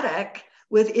prophetic,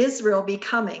 with Israel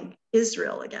becoming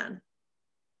Israel again.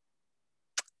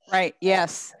 Right.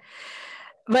 Yes.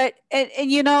 But,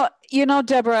 and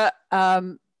Deborah,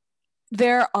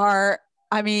 there are,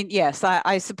 yes,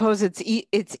 I suppose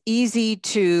it's easy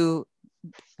to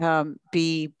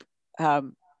be,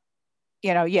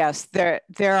 yes,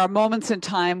 there are moments in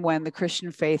time when the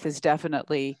Christian faith is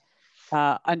definitely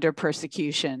under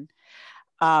persecution.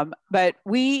 But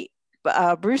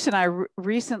Bruce and I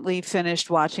recently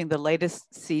finished watching the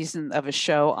latest season of a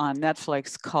show on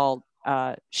Netflix called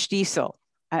Shtisel.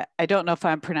 I don't know if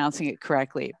I'm pronouncing it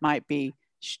correctly. It might be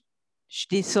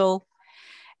Shtisel.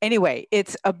 Anyway,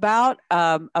 it's about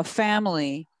a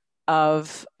family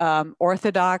of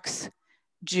Orthodox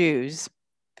Jews.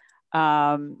 They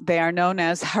are known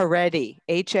as Haredi,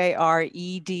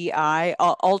 Haredi,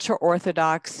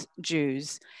 ultra-Orthodox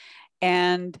Jews.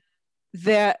 And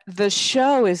the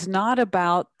show is not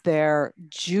about their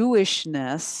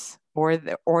Jewishness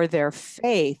or their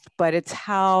faith, but it's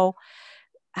how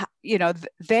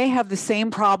they have the same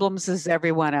problems as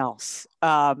everyone else.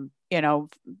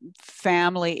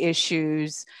 Family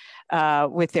issues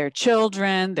with their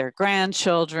children, their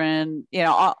grandchildren.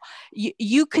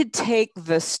 You could take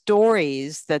the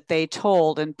stories that they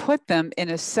told and put them in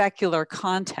a secular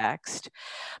context,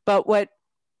 but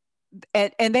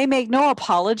and they make no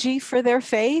apology for their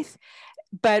faith.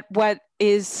 But what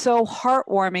is so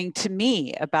heartwarming to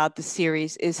me about the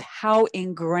series is how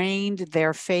ingrained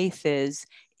their faith is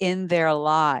in their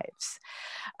lives.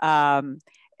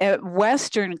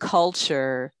 Western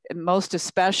culture, most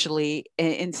especially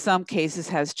in some cases,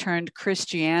 has turned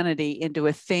Christianity into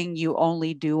a thing you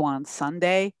only do on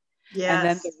Sunday. Yes. And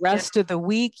then the rest of the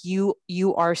week, you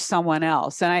are someone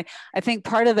else. And I think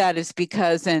part of that is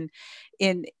because in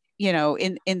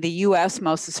the US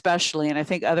most especially, and I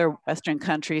think other Western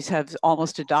countries have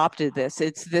almost adopted this,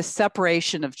 it's this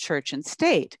separation of church and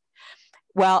state.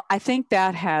 Well, I think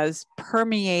that has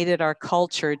permeated our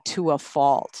culture to a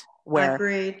fault. Where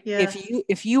agreed. Yes.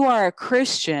 if you are a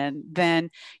Christian,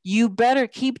 then you better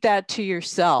keep that to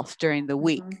yourself during the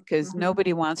week, because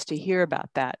nobody wants to hear about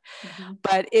that.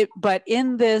 But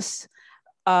in this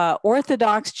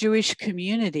Orthodox Jewish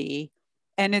community,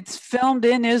 and it's filmed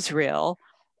in Israel,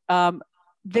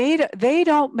 they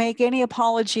don't make any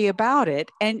apology about it,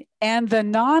 and the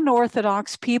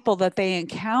non-Orthodox people that they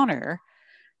encounter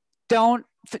don't.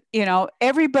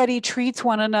 Everybody treats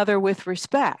one another with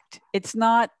respect. It's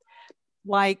not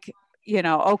like,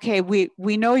 okay,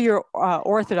 we know you're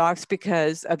Orthodox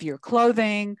because of your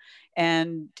clothing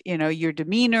and, your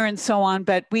demeanor and so on,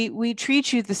 but we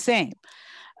treat you the same.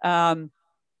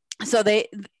 So they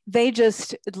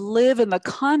just live in the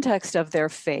context of their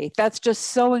faith. That's just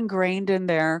so ingrained in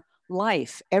their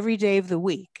life every day of the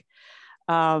week.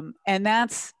 And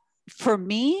that's, for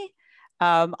me,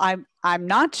 I'm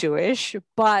not Jewish,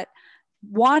 but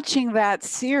watching that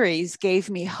series gave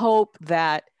me hope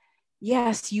that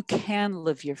yes, you can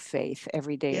live your faith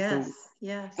every day of the week.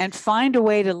 Yes. And find a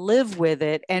way to live with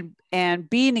it and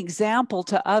be an example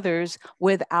to others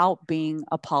without being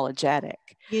apologetic.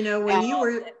 When you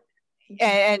were...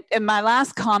 And my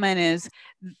last comment is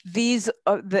the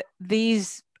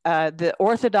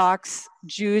Orthodox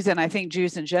Jews, and I think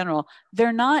Jews in general,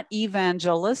 they're not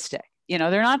evangelistic.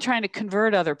 They're not trying to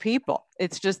convert other people.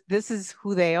 It's just, this is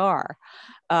who they are.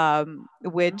 And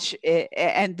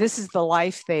this is the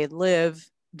life they live,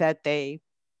 that they,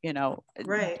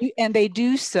 right. And they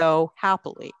do so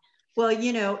happily. Well,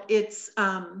 it's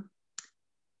a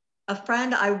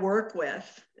friend I work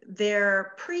with,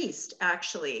 their priest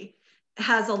actually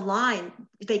has a line.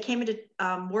 They came into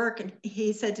work, and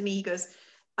he said to me, he goes,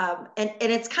 and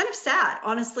it's kind of sad,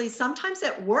 honestly, sometimes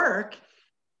at work,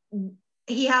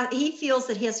 he feels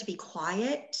that he has to be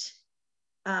quiet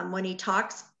when he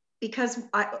talks, because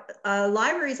a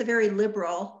library is a very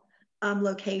liberal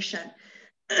location.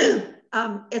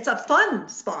 It's a fun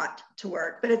spot to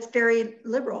work, but it's very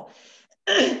liberal.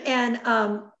 And,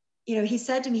 he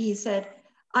said to me, he said,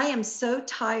 I am so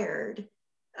tired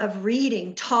of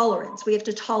reading tolerance. We have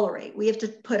to tolerate. We have to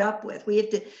put up with. We have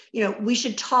to, we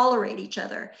should tolerate each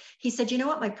other. He said, you know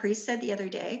what my priest said the other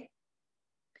day?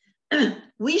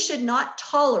 We should not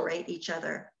tolerate each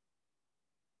other,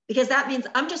 because that means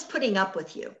I'm just putting up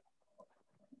with you.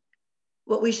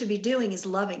 What we should be doing is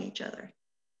loving each other.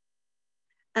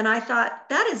 And I thought,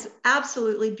 that is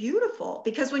absolutely beautiful,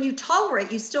 because when you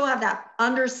tolerate, you still have that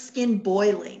underskin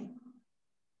boiling.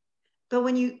 But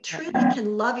when you truly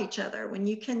can love each other, when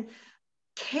you can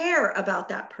care about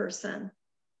that person,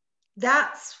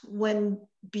 that's when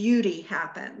beauty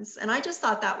happens. And I just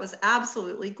thought that was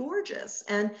absolutely gorgeous.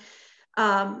 And,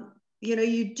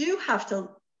 you do have to,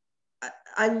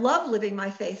 I love living my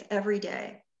faith every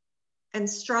day and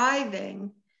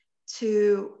striving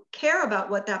to care about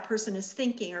what that person is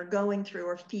thinking or going through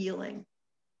or feeling.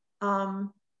 And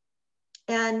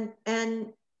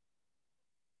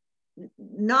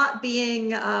not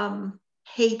being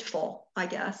hateful, I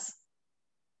guess.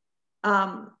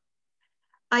 I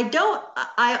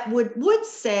would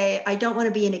say I don't want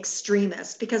to be an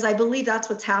extremist, because I believe that's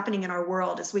what's happening in our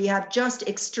world, is we have just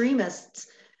extremists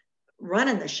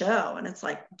running the show, and it's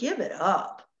like, give it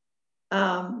up.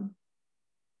 But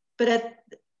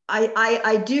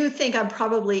I do think I'm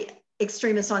probably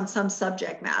extremist on some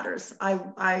subject matters.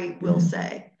 I will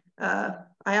say, I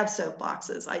have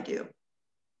soapboxes, I do.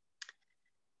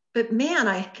 But man,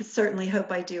 I certainly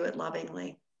hope I do it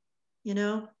lovingly,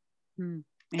 Indeed.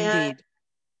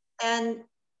 And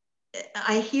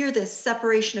I hear this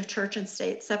separation of church and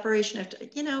state, separation of,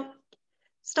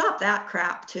 stop that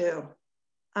crap too.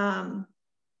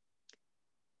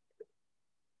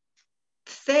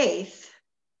 Faith,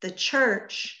 the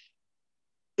church,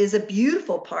 is a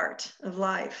beautiful part of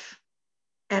life,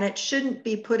 and it shouldn't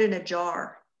be put in a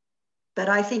jar. But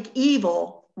I think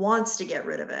evil wants to get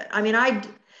rid of it. I mean,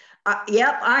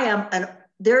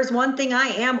 there's one thing I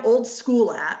am old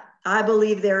school at. I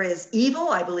believe there is evil.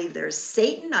 I believe there's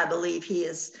Satan. I believe he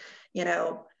is,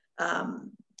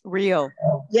 real.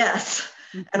 Yes.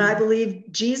 And I believe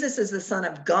Jesus is the Son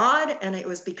of God. And it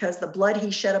was because the blood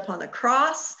he shed upon the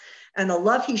cross and the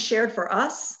love he shared for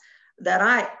us that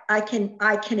I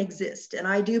can exist. And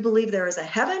I do believe there is a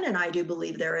heaven, and I do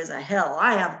believe there is a hell.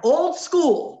 I am old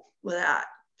school with that.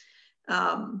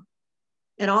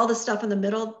 And all the stuff in the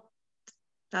middle,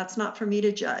 that's not for me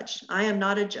to judge. I am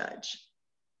not a judge.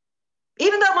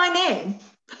 Even though my name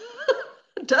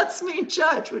does mean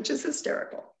judge, which is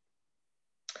hysterical.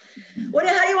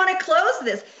 How do you want to close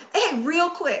this? Hey, real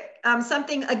quick,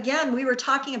 something, again, we were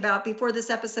talking about before this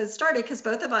episode started, because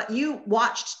both of us, you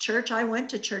watched church. I went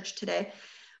to church today.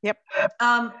 Yep.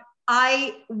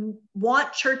 I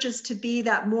want churches to be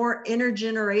that more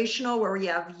intergenerational, where we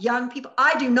have young people.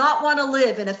 I do not want to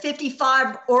live in a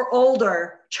 55 or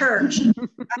older church. I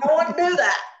don't want to do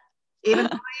that, even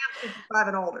though I am 55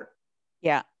 and older.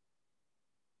 Yeah.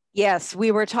 Yes,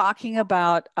 we were talking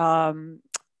about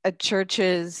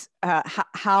churches,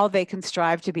 how they can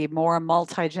strive to be more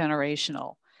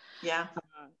multi-generational. Yeah.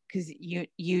 Because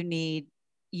you need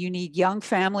young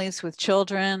families with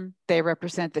children. They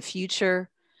represent the future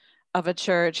of a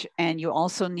church, and you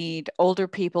also need older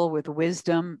people with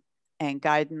wisdom and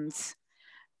guidance,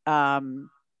 and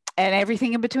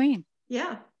everything in between.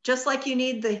 Yeah, just like you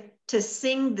need to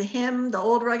sing the hymn, the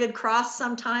Old Rugged Cross,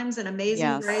 sometimes, and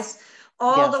Amazing Grace,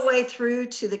 all the way through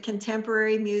to the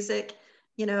contemporary music.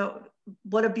 You know,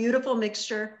 what a beautiful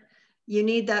mixture. You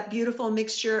need that beautiful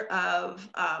mixture of,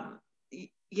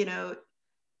 you know,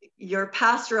 your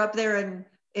pastor up there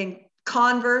in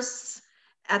Converse.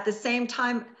 At the same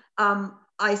time,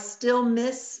 I still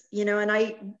miss, you know, and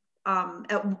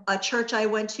at a church I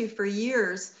went to for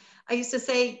years, I used to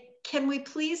say, can we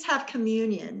please have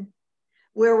communion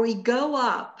where we go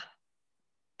up?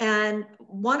 And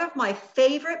one of my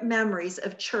favorite memories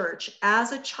of church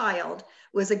as a child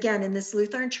was, again, in this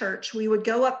Lutheran church. We would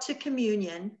go up to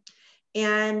communion,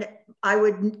 and I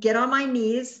would get on my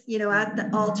knees, you know, at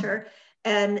the altar,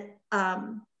 and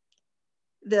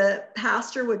the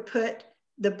pastor would put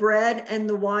the bread and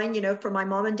the wine, you know, for my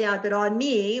mom and dad. But on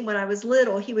me, when I was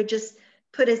little, he would just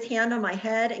put his hand on my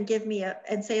head and give me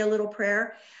and say a little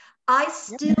prayer. I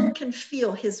still can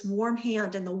feel his warm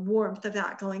hand and the warmth of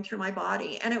that going through my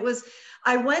body. And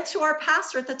I went to our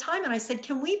pastor at the time and I said,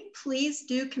 can we please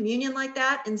do communion like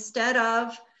that instead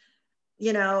of,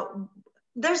 you know,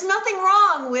 there's nothing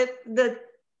wrong with the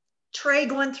tray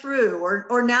going through,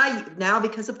 or now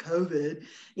because of COVID,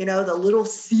 you know, the little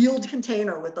sealed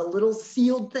container with the little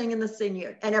sealed thing in the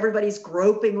center, and everybody's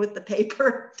groping with the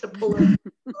paper to pull it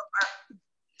apart.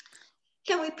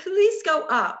 Can we please go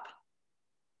up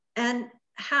and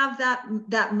have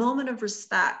that moment of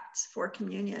respect for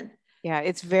communion? Yeah,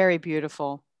 it's very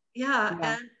beautiful. Yeah.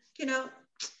 And, you know,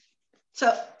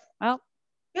 so, well,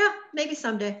 yeah, maybe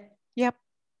someday. Yep.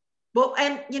 Well,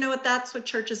 and you know what, that's what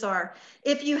churches are.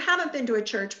 If you haven't been to a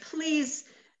church, please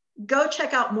go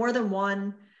check out more than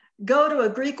one. Go to a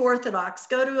Greek Orthodox,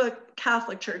 go to a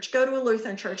Catholic church, go to a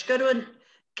Lutheran church, go to a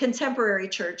contemporary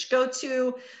church, go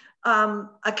to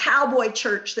a cowboy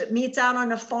church that meets out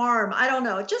on a farm. I don't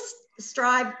know, just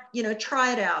strive, you know,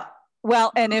 try it out.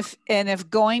 Well, and if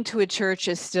going to a church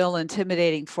is still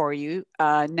intimidating for you,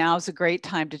 now's a great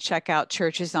time to check out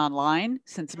churches online,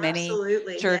 since many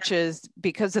churches,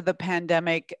 because of the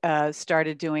pandemic,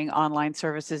 started doing online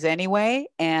services anyway.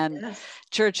 And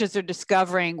churches are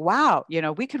discovering, wow, you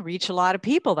know, we can reach a lot of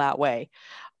people that way.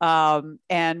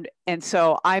 And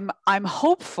so I'm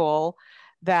hopeful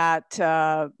that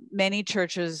many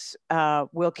churches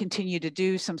will continue to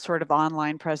do some sort of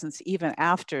online presence even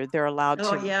after they're allowed to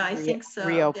I think so.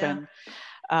 Reopen.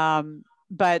 Yeah.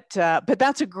 But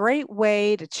that's a great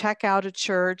way to check out a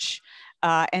church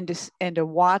and to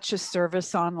watch a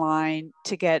service online,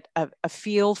 to get a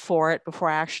feel for it before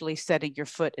actually setting your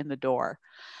foot in the door.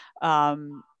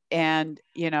 And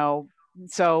you know,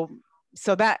 so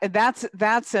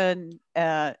that's an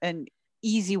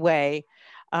easy way.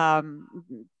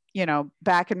 You know,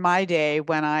 back in my day,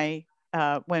 when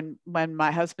when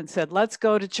my husband said, let's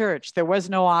go to church, there was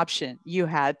no option. You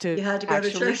had to go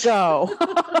to church. Go.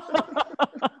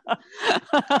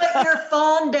 Put your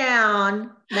phone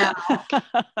down now.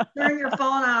 Turn your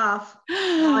phone off.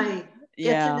 Get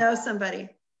to know somebody.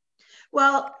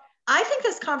 Well, I think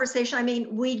this conversation, I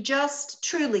mean, we just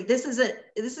truly, this is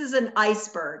an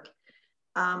iceberg.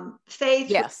 Faith.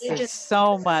 Yes, there's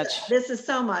so much. This is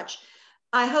so much.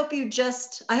 I hope we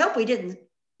didn't,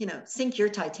 you know, sink your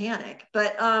Titanic,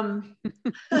 but,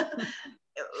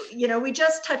 you know, we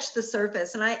just touched the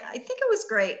surface, and I think it was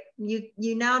great.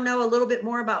 You now know a little bit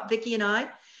more about Vicki and I.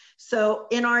 So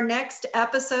in our next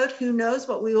episode, who knows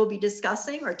what we will be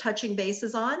discussing or touching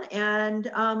bases on.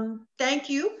 And thank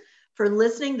you for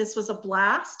listening. This was a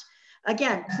blast.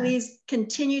 Again, please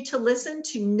continue to listen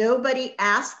to Nobody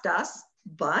Asked Us,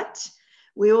 but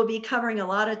We will be covering a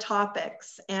lot of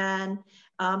topics. And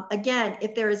again,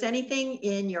 if there is anything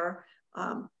in your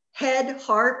head,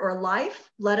 heart, or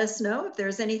life, let us know. If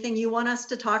there's anything you want us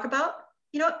to talk about,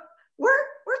 you know, we're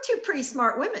two pretty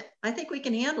smart women. I think we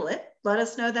can handle it. Let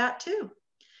us know that too.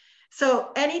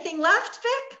 So anything left,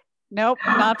 Vic? Nope,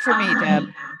 not for me, Deb.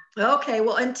 Okay,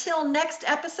 well, until next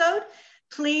episode,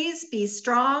 please be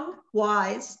strong,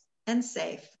 wise, and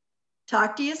safe.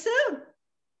 Talk to you soon.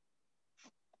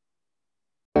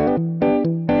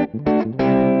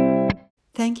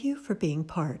 Thank you for being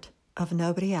part of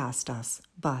Nobody Asked Us,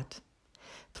 But.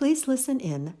 Please listen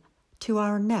in to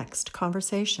our next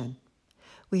conversation.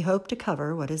 We hope to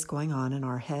cover what is going on in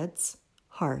our heads,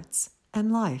 hearts,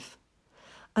 and life.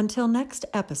 Until next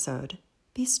episode,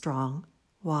 be strong,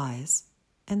 wise,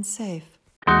 and safe.